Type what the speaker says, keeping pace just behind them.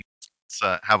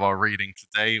Let's have our reading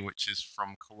today, which is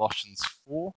from Colossians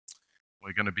 4.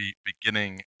 We're going to be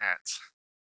beginning at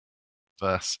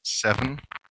verse 7.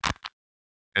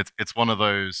 It's one of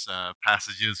those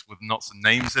passages with lots of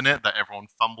names in it that everyone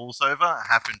fumbles over. I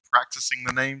have been practicing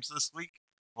the names this week.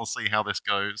 We'll see how this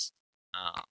goes.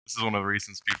 This is one of the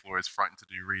reasons people are always frightened to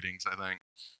do readings, I think.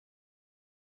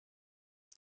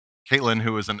 Caitlin,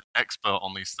 who is an expert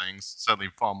on these things, certainly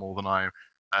far more than I,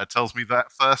 tells me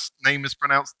that first name is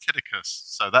pronounced Titicus.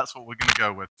 So that's what we're going to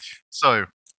go with. So,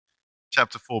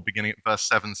 chapter 4, beginning at verse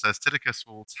 7, says, Titicus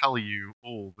will tell you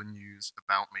all the news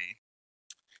about me.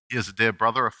 He is a dear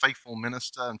brother, a faithful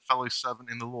minister, and fellow servant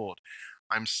in the Lord.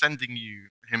 I am sending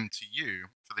him to you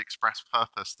for the express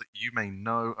purpose that you may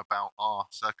know about our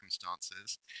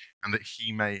circumstances and that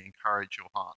he may encourage your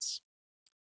hearts.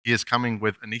 He is coming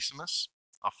with Onesimus,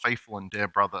 our faithful and dear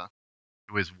brother,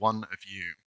 who is one of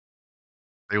you.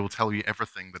 They will tell you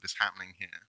everything that is happening here.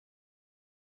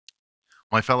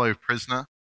 My fellow prisoner,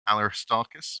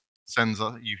 Aristarchus, sends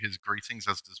you his greetings,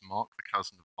 as does Mark, the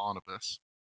cousin of Barnabas.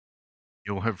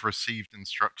 You'll have received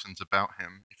instructions about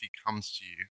him. If he comes to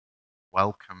you,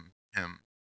 welcome him.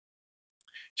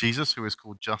 Jesus, who is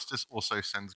called Justus, also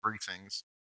sends greetings.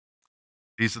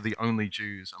 These are the only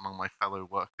Jews among my fellow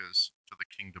workers for the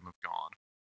kingdom of God,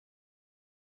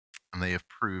 and they have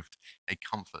proved a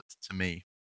comfort to me.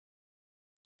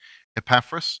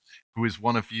 Epaphras, who is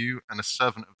one of you and a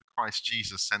servant of the Christ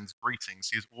Jesus, sends greetings.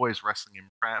 He is always wrestling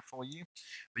in prayer for you,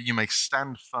 that you may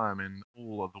stand firm in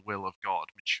all of the will of God,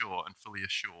 mature and fully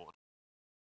assured.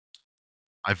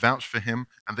 I vouch for him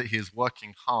and that he is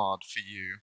working hard for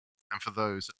you and for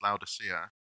those at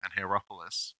Laodicea and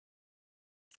Hierapolis.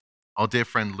 Our dear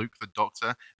friend Luke the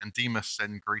doctor and Demas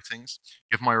send greetings.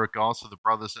 Give my regards to the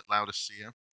brothers at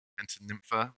Laodicea and to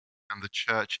Nympha and the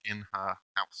church in her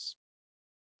house.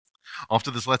 After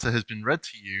this letter has been read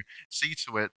to you, see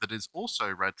to it that it is also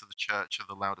read to the church of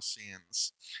the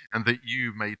Laodiceans, and that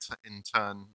you may in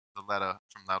turn the letter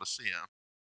from Laodicea.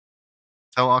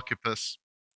 Tell Archippus,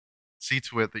 see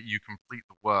to it that you complete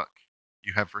the work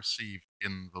you have received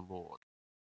in the Lord.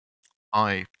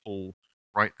 I, Paul,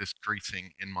 write this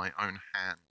greeting in my own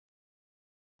hand.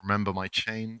 Remember my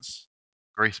chains.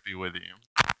 Grace be with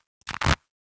you.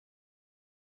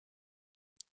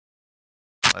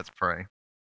 Let's pray.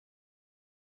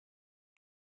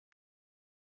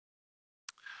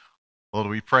 Lord,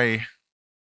 we pray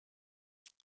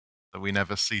that we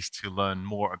never cease to learn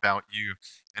more about you.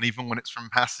 And even when it's from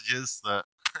passages that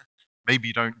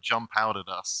maybe don't jump out at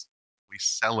us, we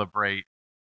celebrate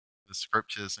the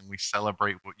scriptures and we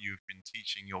celebrate what you've been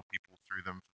teaching your people through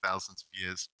them for thousands of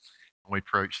years. And we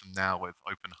approach them now with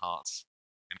open hearts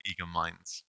and eager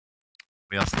minds.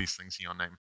 We ask these things in your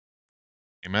name.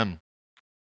 Amen.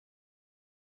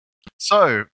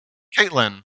 So,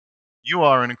 Caitlin, you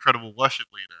are an incredible worship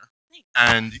leader. Thanks.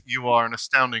 And you are an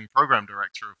astounding program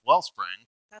director of Wellspring.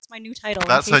 That's my new title.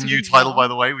 That's her new title, by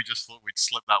the way. We just thought we'd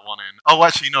slip that one in. Oh,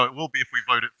 actually, no, it will be if we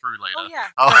vote it through later. Oh, yeah.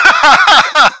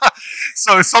 Oh.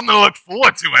 So it's something to look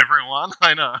forward to, everyone.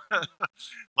 I know.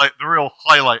 Like the real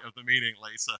highlight of the meeting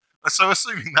later. So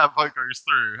assuming that vote goes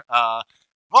through,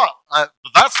 but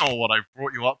that's not what I've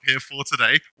brought you up here for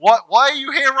today. Why are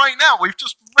you here right now? We've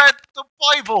just read the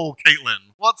Bible,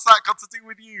 Caitlin. What's that got to do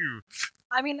with you?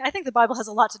 I mean, I think the Bible has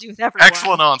a lot to do with everyone.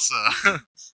 Excellent answer.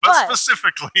 But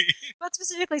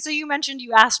specifically, so you mentioned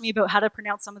you asked me about how to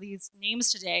pronounce some of these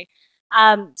names today.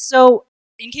 So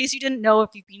in case you didn't know,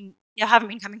 if you haven't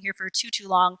been coming here for too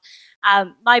long,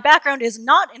 my background is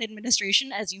not in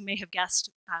administration, as you may have guessed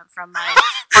from my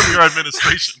from your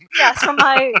administration. Yes, from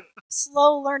my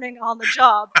slow learning on the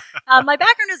job. My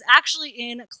background is actually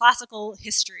in classical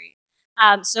history.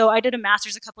 So I did a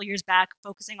master's a couple years back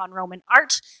focusing on Roman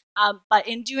art. But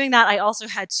in doing that, I also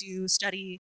had to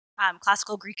study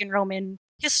classical Greek and Roman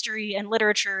history and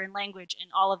literature and language and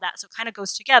all of that. So it kind of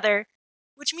goes together,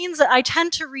 which means that I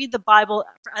tend to read the Bible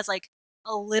as like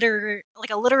a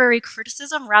literary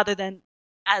criticism rather than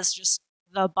as just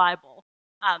the Bible.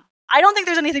 I don't think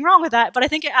there's anything wrong with that, but I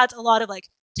think it adds a lot of like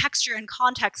texture and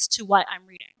context to what I'm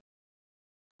reading.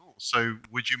 Cool. So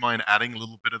would you mind adding a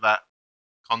little bit of that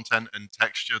content and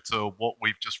texture to what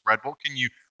we've just read? What can you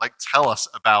tell us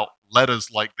about letters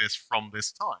like this from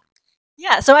this time?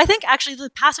 Yeah, so I think actually the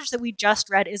passage that we just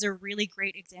read is a really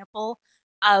great example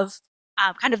of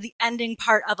kind of the ending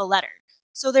part of a letter.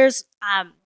 So there's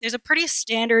a pretty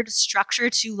standard structure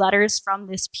to letters from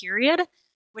this period,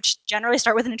 which generally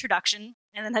start with an introduction,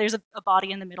 and then there's a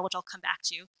body in the middle, which I'll come back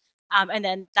to, and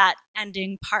then that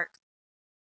ending part.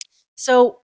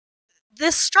 So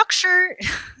this structure,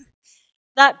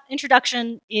 that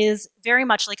introduction is very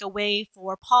much like a way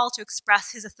for Paul to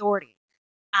express his authority.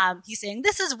 He's saying,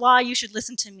 this is why you should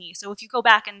listen to me. So if you go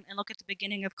back and look at the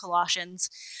beginning of Colossians,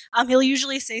 he'll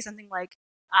usually say something like,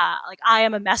 I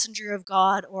am a messenger of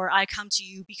God, or I come to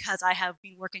you because I have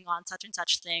been working on such and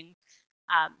such thing,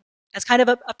 as kind of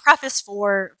a preface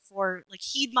for like,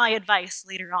 heed my advice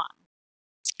later on.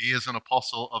 He is an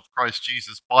apostle of Christ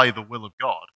Jesus by the will of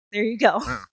God. There you go.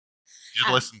 Yeah. You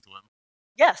should listen to him.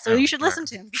 Yeah, so you should listen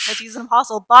to him because he's an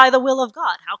apostle by the will of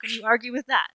God. How can you argue with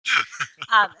that?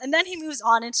 And then he moves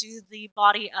on into the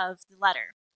body of the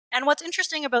letter. And what's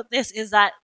interesting about this is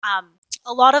that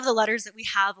a lot of the letters that we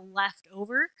have left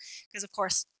over, because of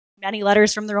course many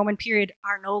letters from the Roman period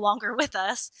are no longer with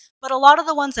us, but a lot of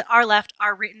the ones that are left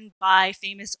are written by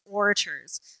famous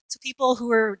orators. So people who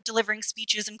were delivering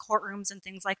speeches in courtrooms and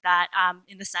things like that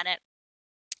in the Senate.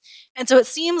 And so it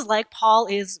seems like Paul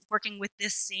is working with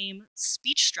this same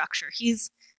speech structure.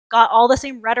 He's got all the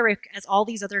same rhetoric as all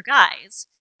these other guys.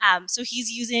 So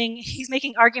he's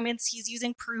making arguments, he's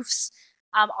using proofs,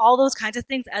 all those kinds of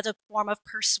things as a form of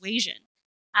persuasion,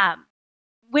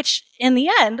 which in the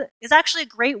end is actually a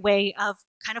great way of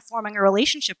kind of forming a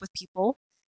relationship with people,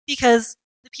 because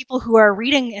the people who are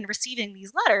reading and receiving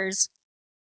these letters,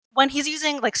 when he's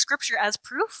using like scripture as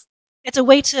proof, it's a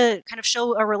way to kind of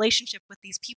show a relationship with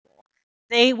these people.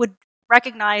 They would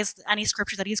recognize any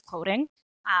scripture that he's quoting,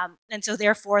 and so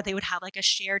therefore they would have like a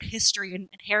shared history and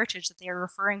heritage that they are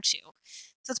referring to.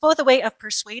 So it's both a way of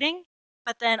persuading,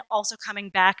 but then also coming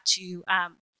back to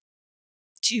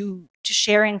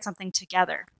sharing something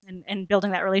together and building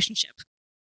that relationship.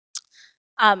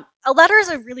 A letter is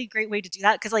a really great way to do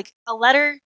that, because like a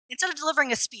letter, instead of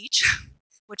delivering a speech,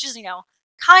 which is,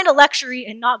 kind of lectury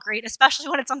and not great, especially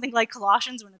when it's something like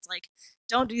Colossians, when it's like,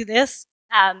 don't do this.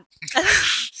 A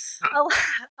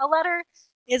letter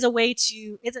is a way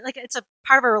to, it's a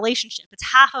part of a relationship.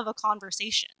 It's half of a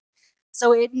conversation.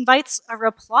 So it invites a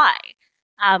reply,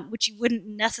 which you wouldn't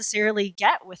necessarily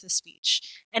get with a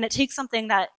speech. And it takes something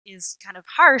that is kind of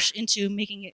harsh into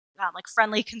making it like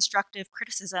friendly, constructive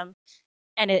criticism.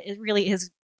 And it really is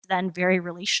then very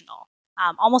relational,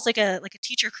 almost like a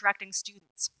teacher correcting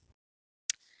students.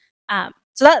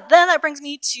 So that brings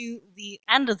me to the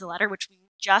end of the letter, which we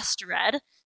just read.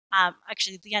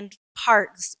 Actually, the end part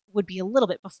would be a little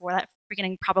bit before that,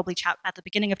 probably at the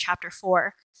beginning of chapter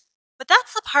 4. But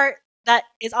that's the part that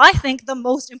is, I think, the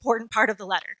most important part of the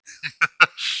letter.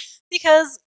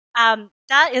 Because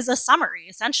that is a summary,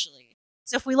 essentially.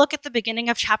 So if we look at the beginning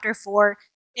of chapter 4,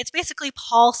 it's basically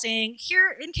Paul saying,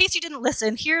 here, in case you didn't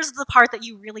listen, here's the part that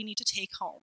you really need to take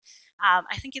home.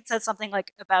 I think it says something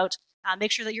like about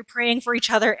make sure that you're praying for each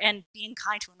other and being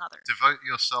kind to another. Devote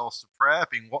yourselves to prayer,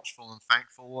 being watchful and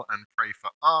thankful, and pray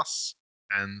for us,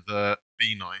 and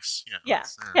be nice. Yeah.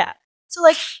 So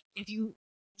like,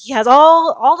 he has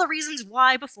all the reasons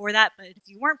why before that, but if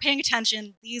you weren't paying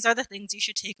attention, these are the things you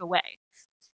should take away.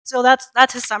 So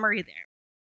that's his summary there.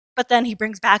 But then he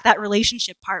brings back that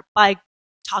relationship part by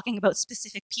talking about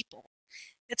specific people.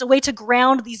 It's a way to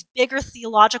ground these bigger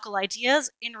theological ideas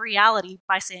in reality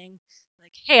by saying,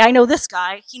 like, hey, I know this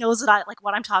guy. He knows that I like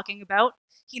what I'm talking about.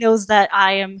 He knows that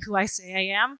I am who I say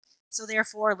I am. So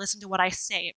therefore, listen to what I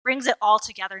say. It brings it all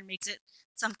together and makes it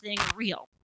something real.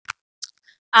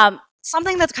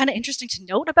 Something that's kind of interesting to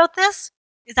note about this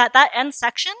is that end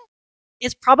section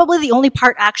is probably the only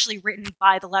part actually written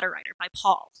by the letter writer, by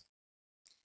Paul.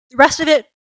 The rest of it,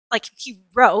 like, he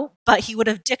wrote, but he would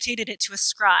have dictated it to a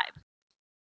scribe.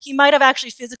 He might have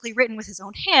actually physically written with his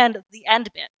own hand the end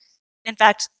bit. In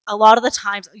fact, a lot of the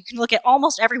times, you can look at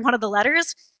almost every one of the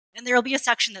letters, and there will be a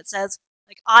section that says,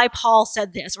 like, I, Paul,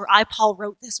 said this, or I, Paul,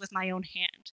 wrote this with my own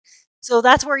hand. So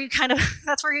that's where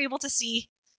that's where you're able to see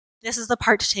this is the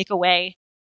part to take away.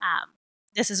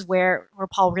 This is where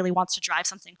Paul really wants to drive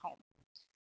something home.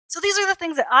 So these are the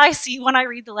things that I see when I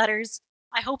read the letters.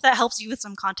 I hope that helps you with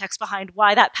some context behind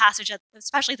why that passage,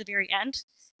 especially at the very end,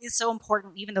 is so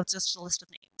important, even though it's just a list of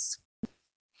names.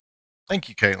 Thank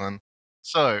you, Caitlin.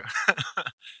 So,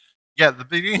 the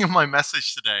beginning of my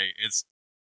message today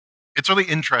it's really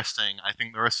interesting. I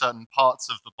think there are certain parts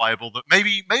of the Bible that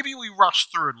maybe we rush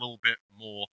through a little bit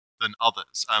more than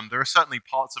others. There are certainly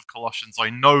parts of Colossians I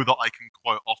know that I can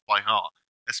quote off by heart,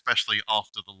 especially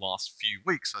after the last few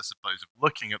weeks, I suppose, of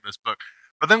looking at this book.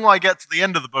 But then when I get to the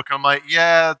end of the book, I'm like,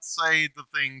 say the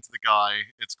thing to the guy.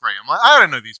 It's great. I'm like, I don't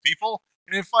know these people.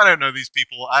 And if I don't know these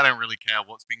people, I don't really care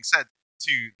what's being said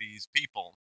to these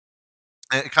people.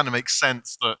 And it kind of makes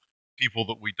sense that people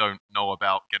that we don't know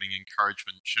about getting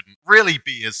encouragement shouldn't really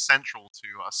be as central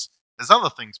to us as other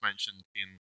things mentioned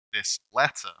in this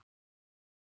letter.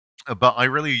 But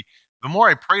the more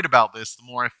I prayed about this, the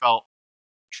more I felt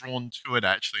drawn to it.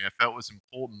 Actually, I felt it was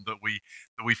important that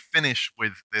we finish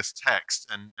with this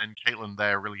text, and Caitlin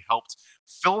there really helped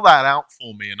fill that out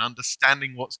for me and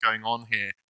understanding what's going on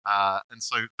here. And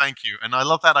so, thank you. And I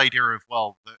love that idea as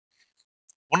well. That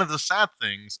one of the sad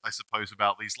things, I suppose,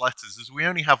 about these letters is we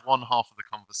only have one half of the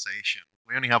conversation.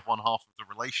 We only have one half of the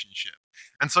relationship.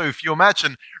 And so, if you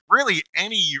imagine really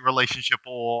any relationship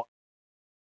or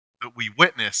that we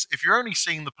witness, if you're only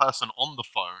seeing the person on the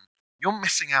phone, you're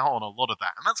missing out on a lot of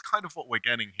that. And that's kind of what we're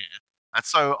getting here. And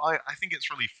so I think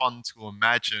it's really fun to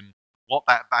imagine what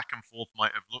that back and forth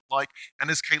might have looked like.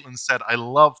 And as Caitlin said, I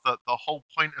love that the whole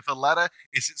point of a letter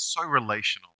is it's so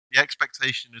relational. The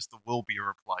expectation is there will be a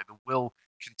reply, there will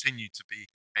continue to be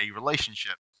a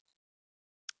relationship.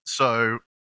 So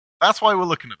that's why we're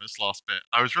looking at this last bit.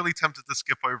 I was really tempted to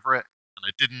skip over it, and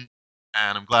I didn't,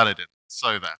 and I'm glad I didn't.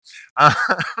 So there.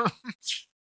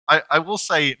 I will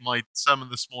say my sermon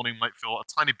this morning might feel a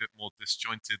tiny bit more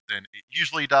disjointed than it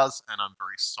usually does, and I'm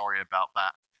very sorry about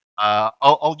that.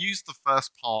 I'll use the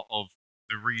first part of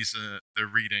the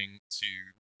reading to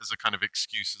as a kind of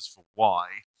excuses for why.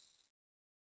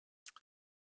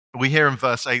 We hear in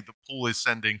verse 8 that Paul is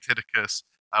sending Tychicus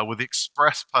with the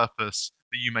express purpose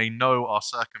that you may know our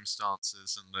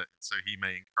circumstances and that so he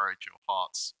may encourage your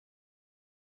hearts.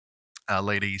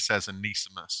 Later he says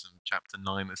Onesimus in chapter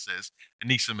 9 this is.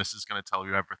 Onesimus is going to tell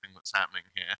you everything that's happening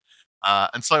here.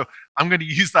 And so I'm going to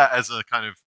use that as a kind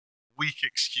of weak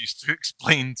excuse to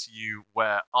explain to you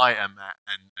where I am at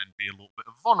and be a little bit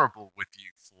vulnerable with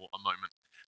you for a moment.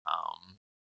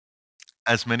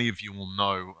 As many of you will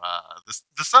know,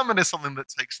 the sermon is something that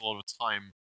takes a lot of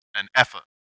time and effort,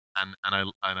 and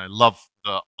I love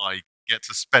that I get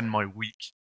to spend my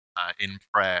week in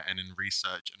prayer and in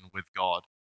research and with God,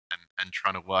 and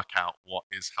trying to work out what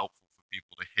is helpful for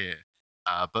people to hear.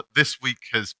 But this week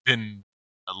has been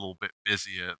a little bit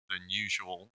busier than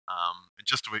usual, and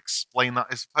just to explain that,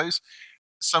 I suppose.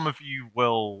 Some of you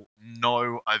will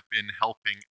know I've been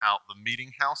helping out the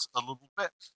meeting house a little bit.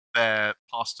 Their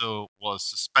pastor was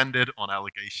suspended on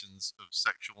allegations of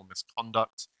sexual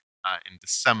misconduct in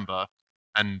December,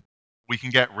 and we can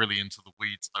get really into the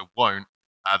weeds. I won't.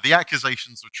 The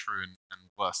accusations were true and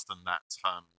worse than that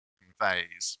term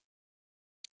conveys.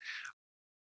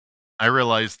 I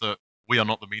realize that we are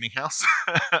not the meeting house.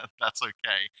 That's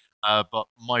okay. But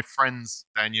my friends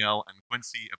Danielle and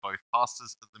Quincy are both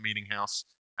pastors at the meeting house,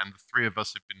 and the three of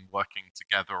us have been working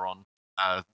together on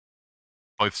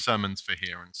both sermons for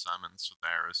here and sermons for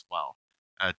there as well.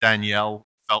 Danielle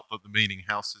felt that the meeting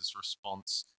house's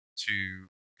response to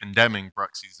condemning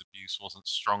Bruxy's abuse wasn't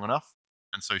strong enough,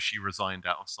 and so she resigned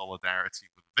out of solidarity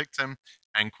with the victim.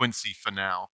 And Quincy, for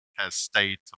now, has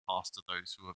stayed to pastor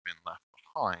those who have been left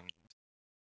behind.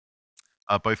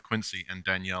 Both Quincy and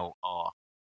Danielle are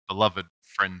beloved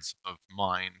friends of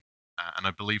mine, and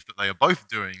I believe that they are both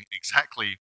doing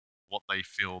exactly what they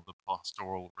feel the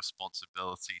pastoral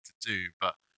responsibility to do,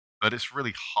 but it's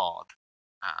really hard,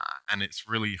 and it's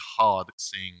really hard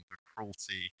seeing the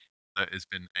cruelty that has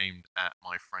been aimed at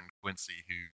my friend Quincy,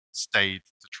 who stayed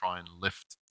to try and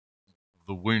lift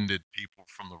the wounded people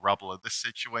from the rubble of this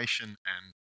situation,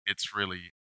 and it's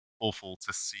really awful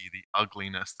to see the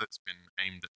ugliness that's been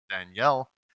aimed at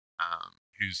Danielle,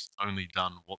 who's only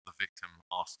done what the victim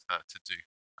asked her to do.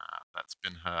 That's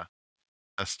been her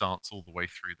stance all the way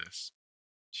through this.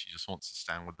 She just wants to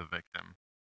stand with the victim.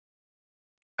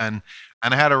 And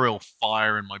I had a real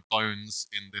fire in my bones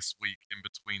in this week in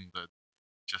between the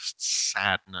just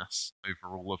sadness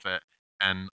over all of it.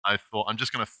 And I thought I'm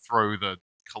just going to throw the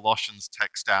Colossians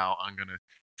text out. I'm going to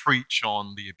preach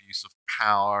on the abuse of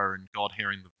power and God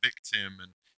hearing the victim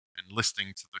and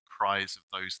listening to the cries of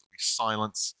those that we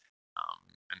silence.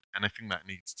 And I think that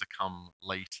needs to come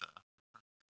later.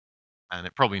 And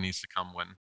it probably needs to come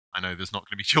when I know there's not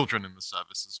going to be children in the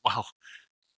service as well.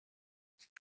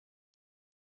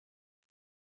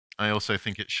 I also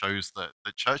think it shows that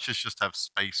the churches just have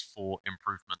space for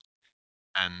improvement,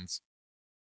 and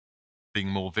being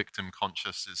more victim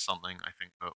conscious is something I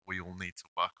think that we all need to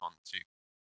work on too.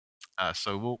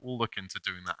 So we'll look into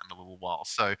doing that in a little while.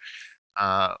 So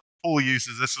Paul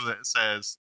uses this as it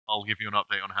says, "I'll give you an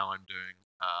update on how I'm doing."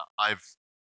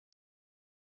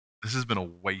 This has been a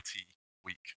weighty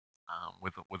week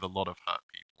with a lot of hurt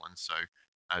people, and so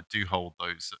do hold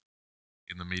those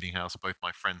in the meeting house, both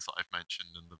my friends that I've mentioned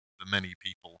and the many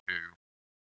people who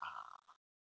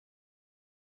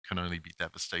can only be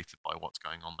devastated by what's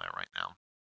going on there right now.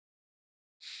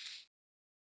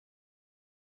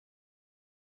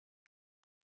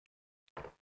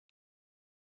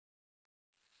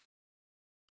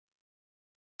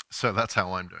 So that's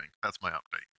how I'm doing. That's my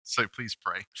update. So please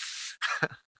pray.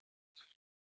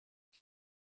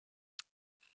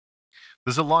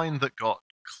 There's a line that got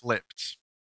clipped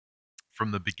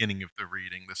from the beginning of the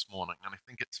reading this morning, and I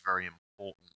think it's very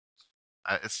important.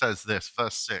 It says this,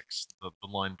 verse 6, the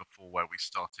line before where we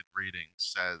started reading,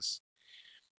 says,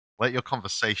 "Let your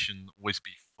conversation always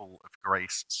be full of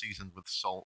grace, seasoned with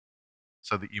salt,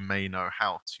 so that you may know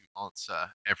how to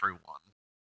answer everyone."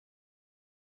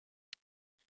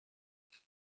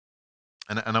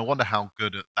 And I wonder how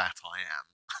good at that I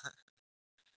am.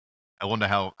 I wonder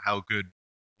how good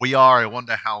we are. I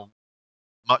wonder how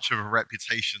much of a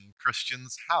reputation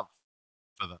Christians have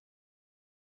for that.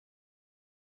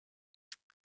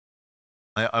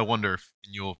 I wonder if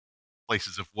in your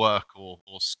places of work or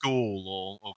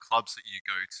school or clubs that you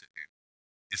go to,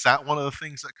 is that one of the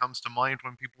things that comes to mind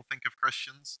when people think of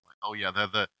Christians? Like, oh yeah,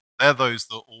 they're those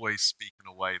that always speak in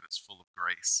a way that's full of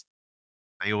grace.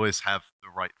 They always have the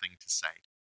right thing to say.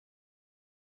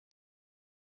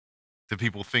 Do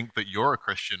people think that you're a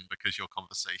Christian because your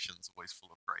conversation's always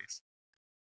full of grace?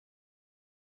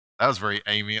 That was very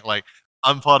Amy. Like,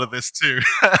 I'm part of this too,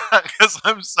 because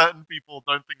I'm certain people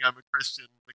don't think I'm a Christian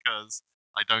because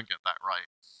I don't get that right.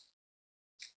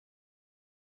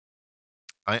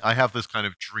 I have this kind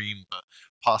of dream that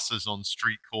pastors on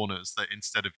street corners, that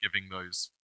instead of giving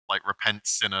those like repent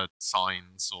sinner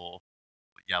signs or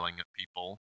yelling at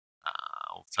people,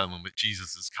 or telling them that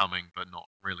Jesus is coming, but not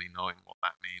really knowing what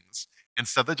that means,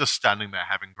 instead they're just standing there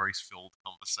having grace filled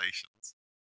conversations.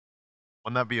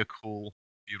 Wouldn't that be a cool,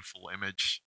 beautiful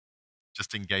image?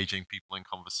 Just engaging people in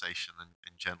conversation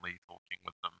and gently talking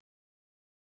with them,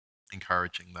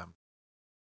 encouraging them.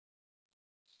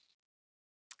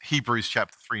 Hebrews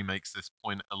chapter 3 makes this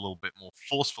point a little bit more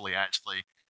forcefully, actually.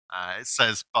 It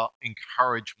says, "But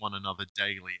encourage one another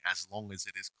daily, as long as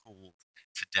it is called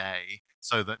today,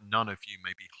 so that none of you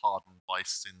may be hardened by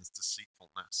sin's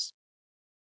deceitfulness."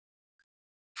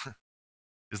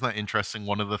 Isn't that interesting?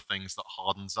 One of the things that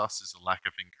hardens us is a lack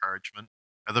of encouragement.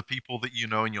 Are the people that you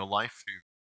know in your life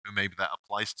who maybe that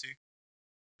applies to?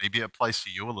 Maybe it applies to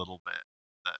you a little bit,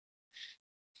 that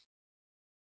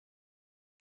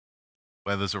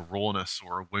where there's a rawness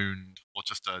or a wound or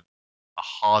just a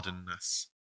hardenness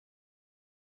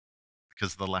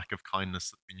because of the lack of kindness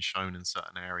that's been shown in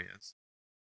certain areas.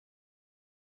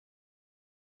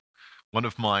 One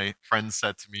of my friends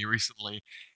said to me recently,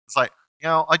 it's like,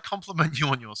 I compliment you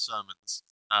on your sermons,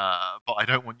 but I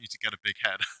don't want you to get a big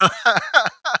head.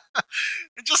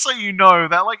 And just so you know,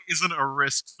 that like isn't a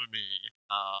risk for me.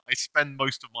 I spend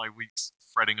most of my weeks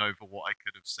fretting over what I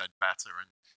could have said better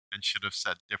and should have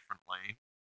said differently.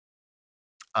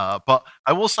 But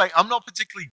I will say I'm not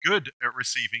particularly good at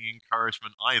receiving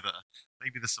encouragement either.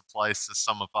 Maybe this applies to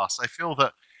some of us. I feel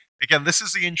that again, this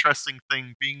is the interesting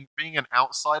thing. Being an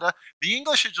outsider, the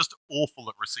English are just awful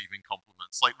at receiving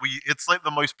compliments. Like it's like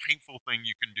the most painful thing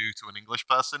you can do to an English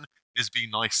person is be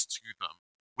nice to them.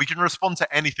 We can respond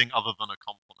to anything other than a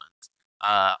compliment.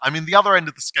 I mean, the other end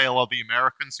of the scale are the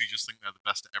Americans who just think they're the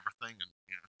best at everything, and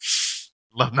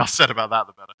enough said about that,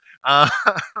 the better.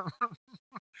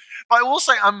 But I will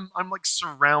say I'm like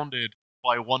surrounded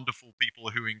by wonderful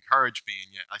people who encourage me,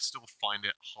 and yet I still find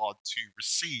it hard to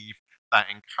receive that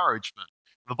encouragement.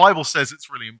 The Bible says it's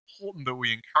really important that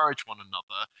we encourage one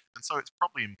another, and so it's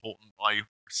probably important I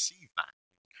receive that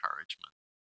encouragement.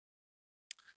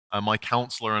 My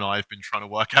counselor and I have been trying to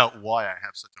work out why I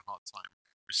have such a hard time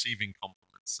receiving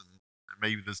compliments, and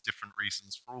maybe there's different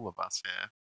reasons for all of us here.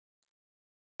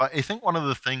 But I think one of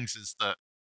the things is that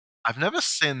I've never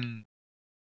seen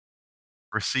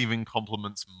receiving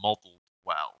compliments modeled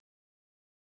well.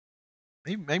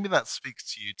 Maybe that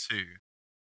speaks to you too.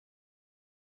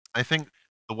 I think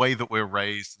the way that we're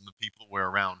raised and the people we're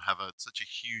around have such a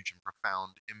huge and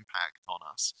profound impact on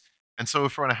us. And so,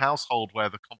 if we're in a household where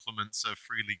the compliments are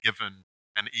freely given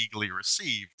and eagerly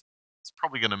received, it's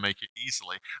probably going to make it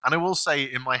easily. And I will say,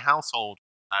 in my household,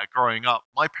 growing up,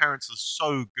 my parents are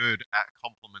so good at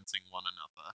complimenting one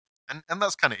another. And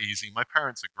that's kind of easy. My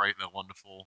parents are great. They're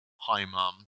wonderful. Hi,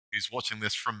 mum, who's watching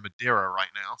this from Madeira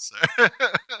right now. So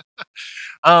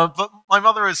but my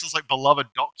mother is this like beloved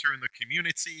doctor in the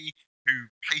community who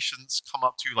patients come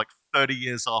up to like 30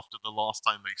 years after the last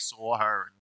time they saw her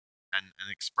and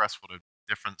express what a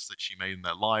difference that she made in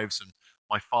their lives. And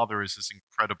my father is this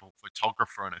incredible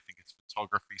photographer, and I think his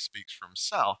photography speaks for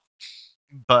himself.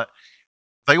 But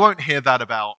they won't hear that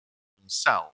about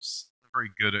themselves. They're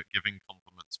very good at giving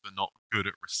compliments, but not good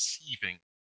at receiving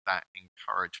that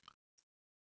encouragement.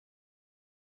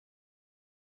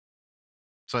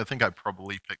 So I think I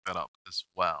probably picked that up as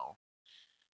well.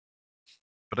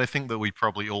 But I think that we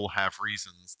probably all have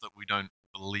reasons that we don't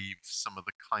believe some of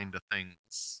the kind of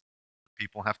things that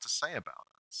people have to say about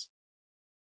us.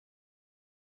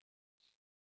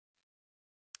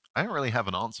 I don't really have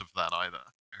an answer for that either.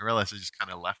 I realize I just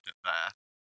kind of left it there.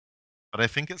 But I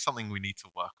think it's something we need to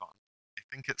work on. I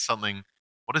think it's something,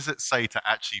 what does it say to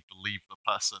actually believe the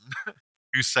person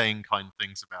who's saying kind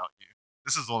things about you?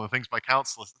 This is one of the things my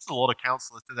counselor, this is a lot of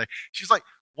counselors today. She's like,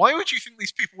 why would you think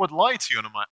these people would lie to you? And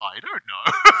I'm like, I don't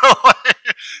know.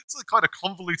 It's a kind of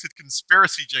convoluted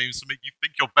conspiracy, James, to make you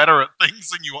think you're better at things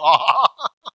than you are.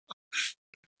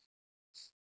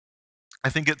 I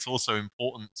think it's also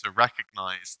important to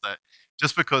recognize that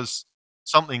just because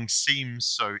something seems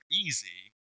so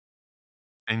easy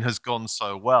and has gone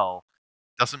so well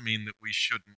doesn't mean that we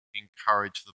shouldn't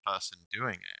encourage the person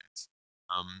doing it.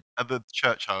 At the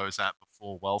church I was at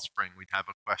before Wellspring, we'd have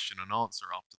a question and answer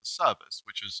after the service,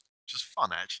 which was just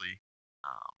fun actually.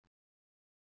 Um,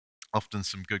 Often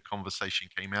some good conversation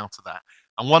came out of that.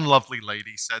 And one lovely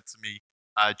lady said to me,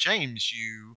 James,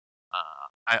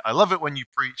 I love it when you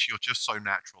preach, you're just so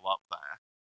natural up there.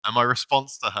 And my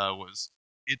response to her was,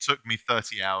 it took me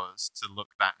 30 hours to look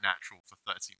that natural for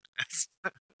 30 minutes.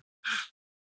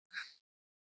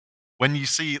 When you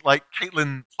see like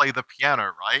Caitlin play the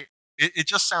piano, right? It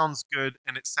just sounds good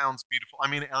and it sounds beautiful. I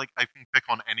mean, like I can pick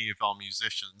on any of our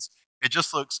musicians. It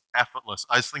just looks effortless.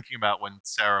 I was thinking about when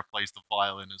Sarah plays the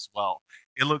violin as well.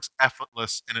 It looks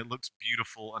effortless and it looks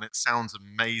beautiful and it sounds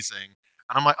amazing.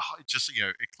 And I'm like, oh, it just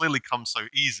it clearly comes so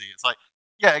easy. It's like,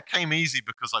 yeah, it came easy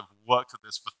because I've worked at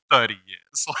this for 30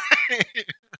 years.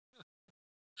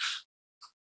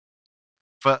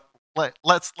 But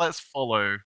let's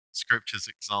follow scripture's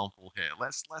example here.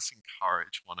 Let's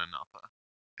encourage one another.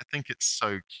 I think it's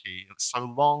so key. And so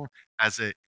long as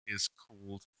it is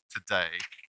called today,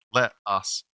 let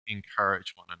us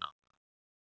encourage one another.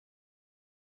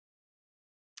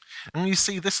 And you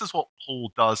see, this is what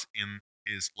Paul does in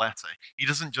his letter. He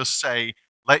doesn't just say,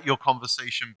 let your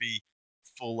conversation be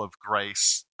full of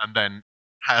grace, and then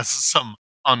has some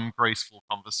ungraceful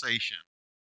conversation.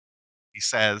 He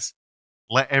says,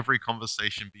 let every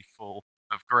conversation be full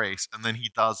of grace. And then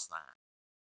he does that.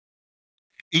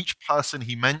 Each person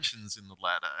he mentions in the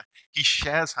letter, he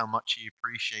shares how much he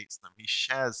appreciates them. He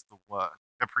shares the work,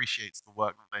 appreciates the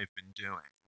work that they've been doing.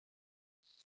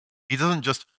 He doesn't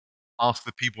just ask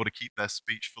the people to keep their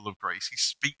speech full of grace. He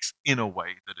speaks in a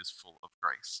way that is full of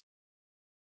grace.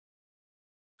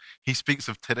 He speaks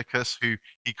of Tychicus, who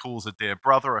he calls a dear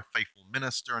brother, a faithful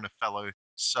minister, and a fellow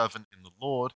servant in the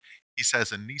Lord. He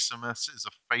says Onesimus is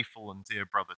a faithful and dear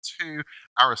brother too.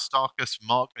 Aristarchus,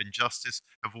 Mark, and Justus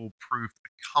have all proved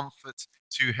a comfort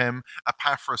to him.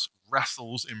 Epaphras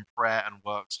wrestles in prayer and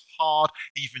works hard.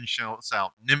 He even shouts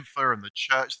out Nympha and the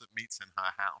church that meets in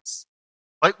her house.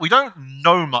 Like, we don't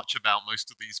know much about most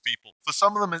of these people. For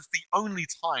some of them, it's the only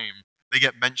time they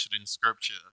get mentioned in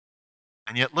scripture.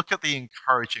 And yet, look at the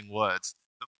encouraging words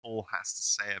that Paul has to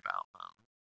say about them.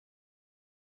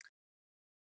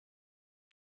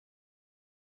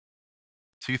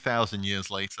 2,000 years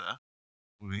later,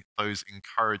 those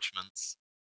encouragements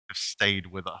have stayed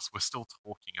with us. We're still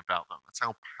talking about them. That's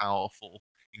how powerful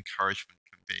encouragement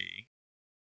can be.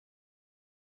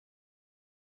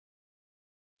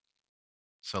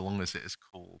 So long as it is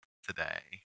called today.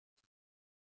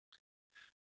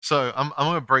 So I'm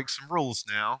going to break some rules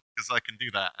now because I can do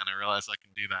that, and I realize I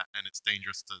can do that, and it's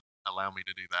dangerous to allow me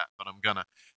to do that, but I'm gonna.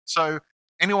 So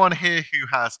anyone here who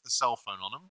has a cell phone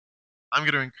on them, I'm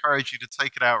going to encourage you to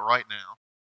take it out right now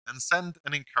and send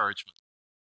an encouragement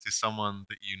to someone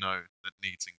that you know that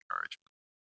needs encouragement.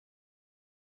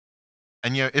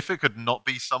 And if it could not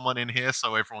be someone in here,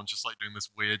 so everyone's just like doing this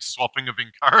weird swapping of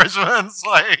encouragements,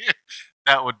 like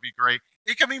that would be great.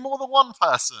 It can be more than one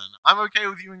person. I'm okay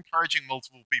with you encouraging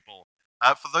multiple people.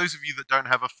 For those of you that don't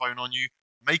have a phone on you,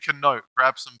 make a note,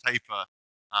 grab some paper,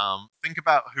 think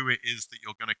about who it is that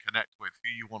you're going to connect with, who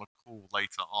you want to call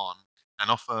later on, and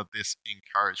offer this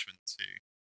encouragement to.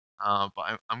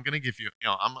 But I'm going to give you,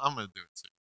 I'm going to do it too.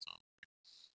 So.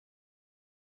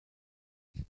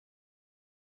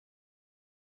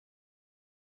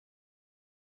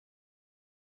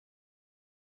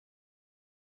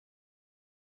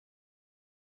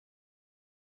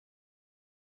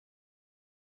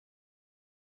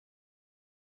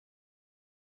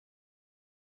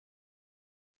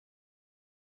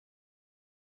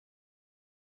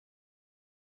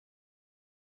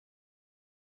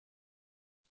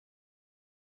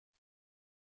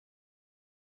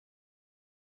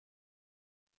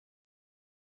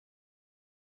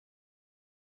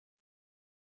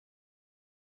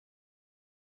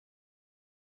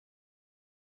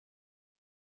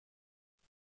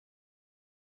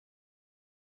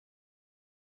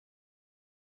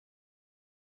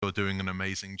 You're doing an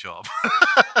amazing job.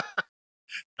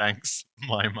 Thanks,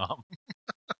 my mom.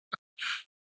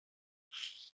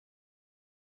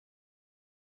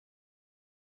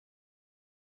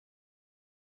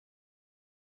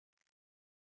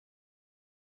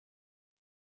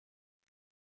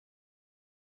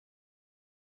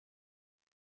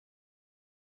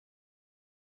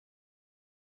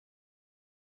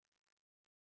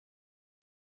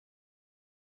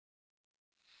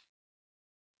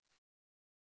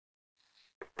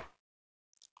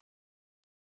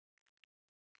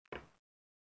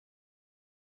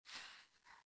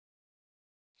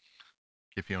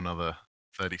 Give you another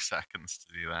 30 seconds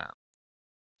to do that.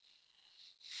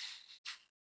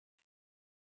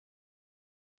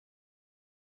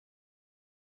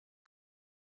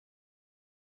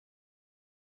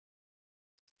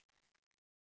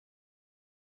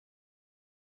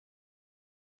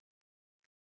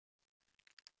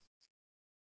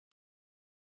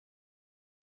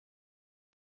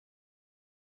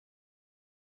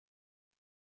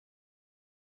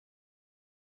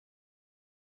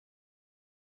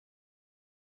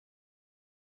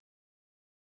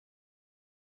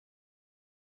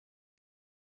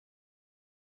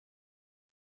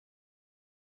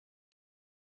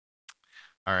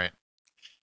 All right.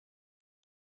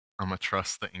 I'm going to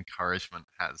trust that encouragement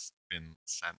has been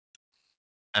sent.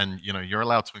 And, you're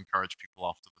allowed to encourage people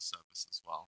after the service as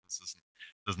well. This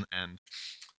doesn't end.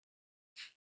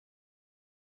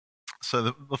 So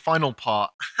the final part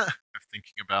of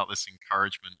thinking about this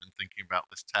encouragement and thinking about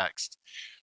this text,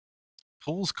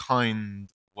 Paul's kind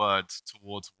words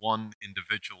towards one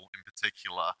individual in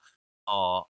particular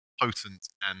are potent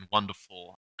and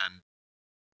wonderful and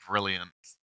brilliant.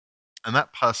 And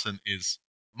that person is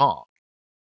Mark.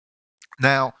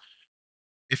 Now,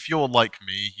 if you're like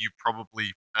me, you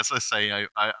probably, as I say,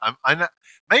 I know,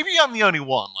 maybe I'm the only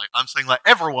one. Like I'm saying, like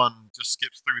everyone just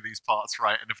skips through these parts,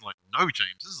 right? And if I'm like, no,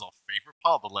 James, this is our favorite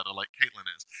part of the letter, like Caitlin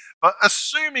is. But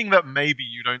assuming that maybe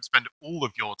you don't spend all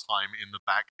of your time in the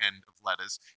back end of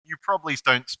letters, you probably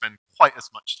don't spend quite as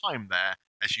much time there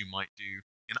as you might do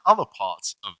in other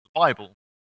parts of the Bible.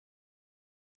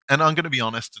 And I'm going to be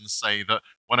honest and say that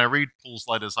when I read Paul's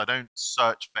letters, I don't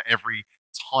search for every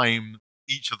time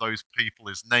each of those people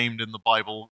is named in the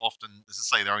Bible. Often, as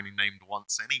I say, they're only named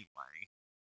once anyway.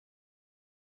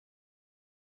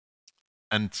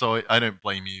 And so I don't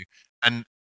blame you.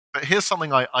 But here's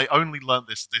something I only learned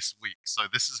this week. So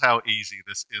this is how easy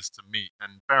this is to meet.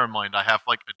 And bear in mind, I have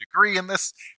like a degree in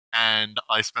this, and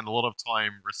I spend a lot of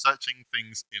time researching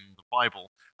things in the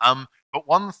Bible. But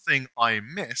one thing I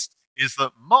missed is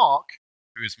that Mark,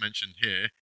 who is mentioned here,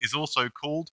 is also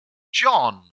called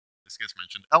John. This gets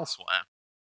mentioned elsewhere.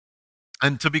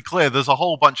 And to be clear, there's a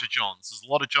whole bunch of Johns. There's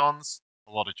a lot of Johns,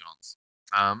 a lot of Johns.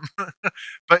 Um,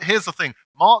 but here's the thing: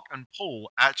 Mark and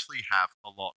Paul actually have a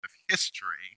lot of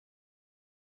history,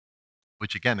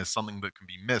 which again is something that can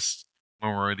be missed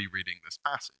when we're already reading this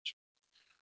passage.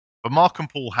 But Mark and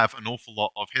Paul have an awful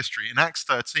lot of history. In Acts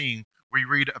 13, we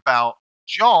read about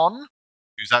John,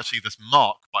 who's actually this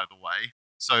Mark, by the way.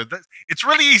 So it's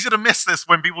really easy to miss this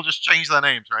when people just change their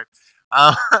names, right?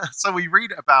 So we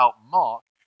read about Mark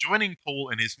joining Paul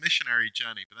in his missionary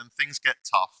journey, but then things get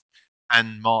tough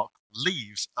and Mark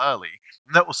leaves early.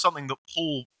 And that was something that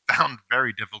Paul found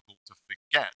very difficult to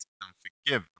forget and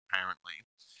forgive, apparently.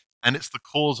 And it's the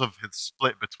cause of his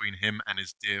split between him and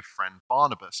his dear friend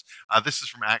Barnabas. This is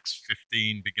from Acts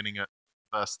 15, beginning at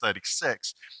verse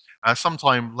 36.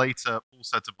 Sometime later, Paul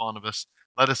said to Barnabas,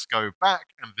 "Let us go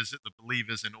back and visit the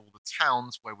believers in all the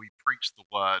towns where we preach the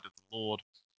word of the Lord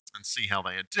and see how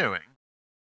they are doing."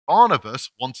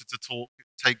 Barnabas wanted to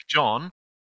take John,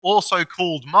 also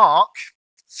called Mark,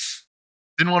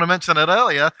 didn't want to mention it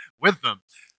earlier, with them.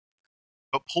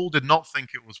 But Paul did not think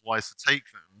it was wise to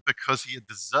take them because he had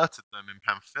deserted them in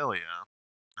Pamphylia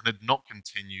and had not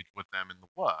continued with them in the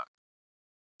work.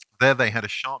 There they had a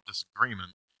sharp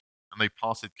disagreement and they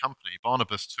parted company.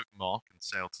 Barnabas took Mark and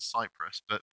sailed to Cyprus,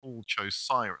 but Paul chose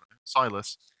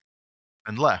Silas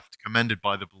and left, commended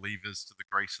by the believers to the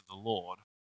grace of the Lord.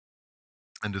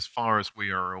 And as far as we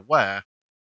are aware,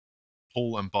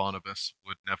 Paul and Barnabas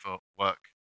would never work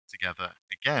together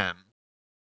again.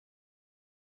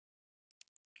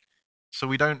 So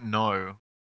we don't know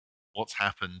what's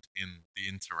happened in the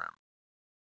interim.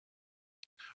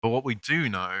 But what we do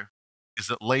know is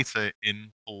that later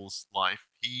in Paul's life,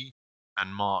 he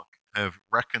and Mark have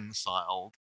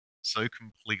reconciled so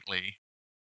completely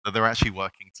that they're actually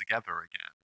working together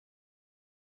again.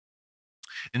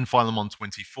 In Philemon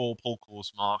 24, Paul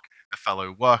calls Mark a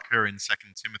fellow worker. In 2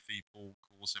 Timothy, Paul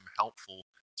calls him helpful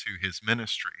to his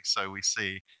ministry. So we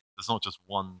see there's not just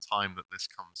one time that this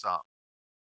comes up.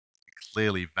 It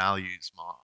clearly values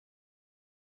Mark.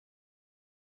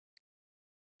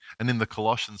 And in the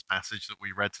Colossians passage that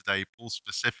we read today, Paul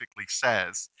specifically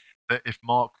says that if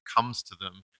Mark comes to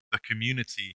them, the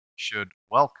community should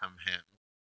welcome him.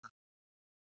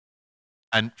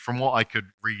 And from what I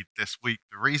could read this week,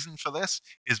 the reason for this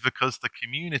is because the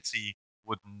community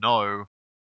would know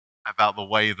about the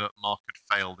way that Mark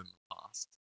had failed in the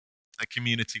past. The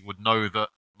community would know that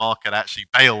Mark had actually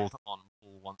bailed on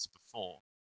Paul once before.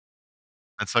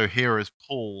 And so here is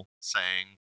Paul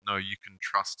saying, no, you can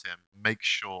trust him. Make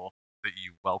sure that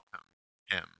you welcome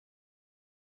him.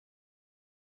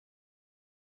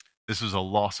 This was a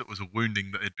loss, it was a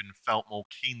wounding that had been felt more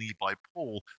keenly by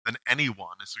Paul than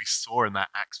anyone, as we saw in that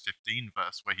Acts 15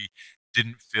 verse, where he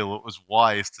didn't feel it was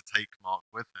wise to take Mark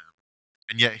with him.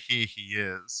 And yet here he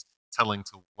is, telling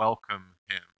to welcome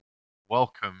him,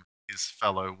 welcome his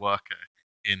fellow worker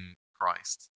in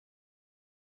Christ.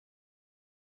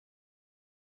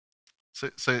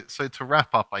 So to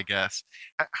wrap up, I guess,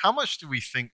 how much do we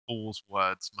think Paul's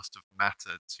words must have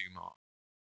mattered to Mark?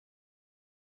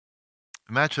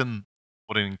 Imagine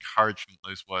what an encouragement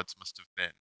those words must have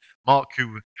been. Mark,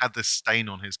 who had this stain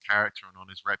on his character and on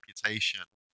his reputation,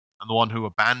 and the one who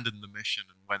abandoned the mission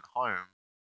and went home,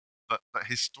 but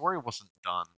his story wasn't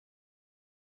done.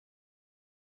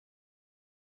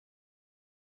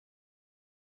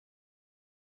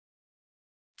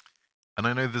 And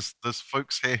I know there's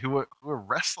folks here who are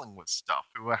wrestling with stuff,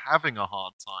 who are having a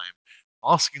hard time,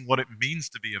 asking what it means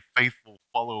to be a faithful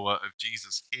follower of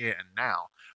Jesus here and now.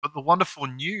 But the wonderful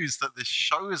news that this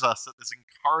shows us, that this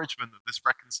encouragement, that this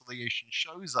reconciliation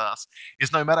shows us,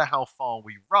 is no matter how far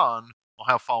we run or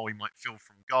how far we might feel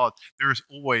from God, there is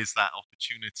always that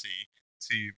opportunity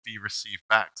to be received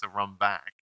back, to run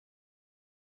back.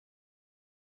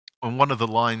 And one of the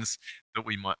lies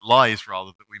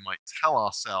rather, that we might tell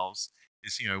ourselves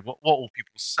is, what will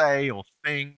people say or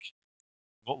think?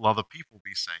 What will other people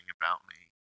be saying about me?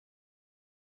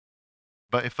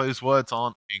 But if those words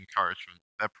aren't encouragement,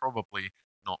 they're probably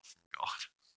not from God.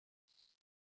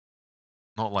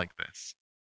 Not like this.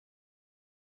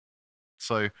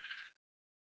 So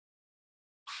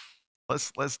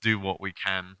let's do what we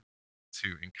can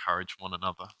to encourage one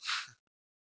another.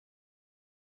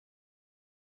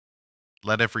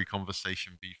 Let every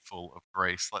conversation be full of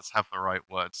grace. Let's have the right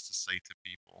words to say to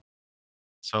people,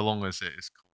 so long as it is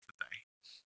called today.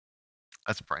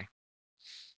 Let's pray.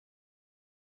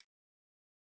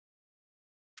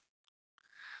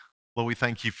 Lord, we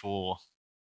thank you for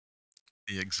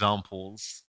the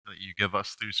examples that you give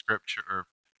us through Scripture of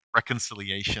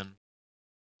reconciliation,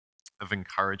 of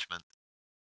encouragement,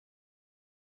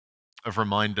 of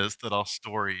reminders that our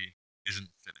story isn't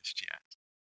finished yet.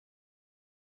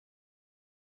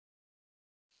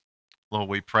 Lord,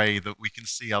 we pray that we can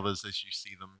see others as you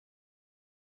see them.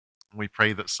 And we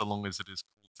pray that so long as it is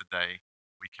called today,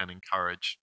 we can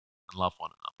encourage and love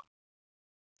one another.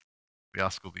 We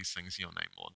ask all these things in your name,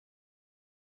 Lord.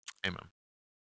 Amen.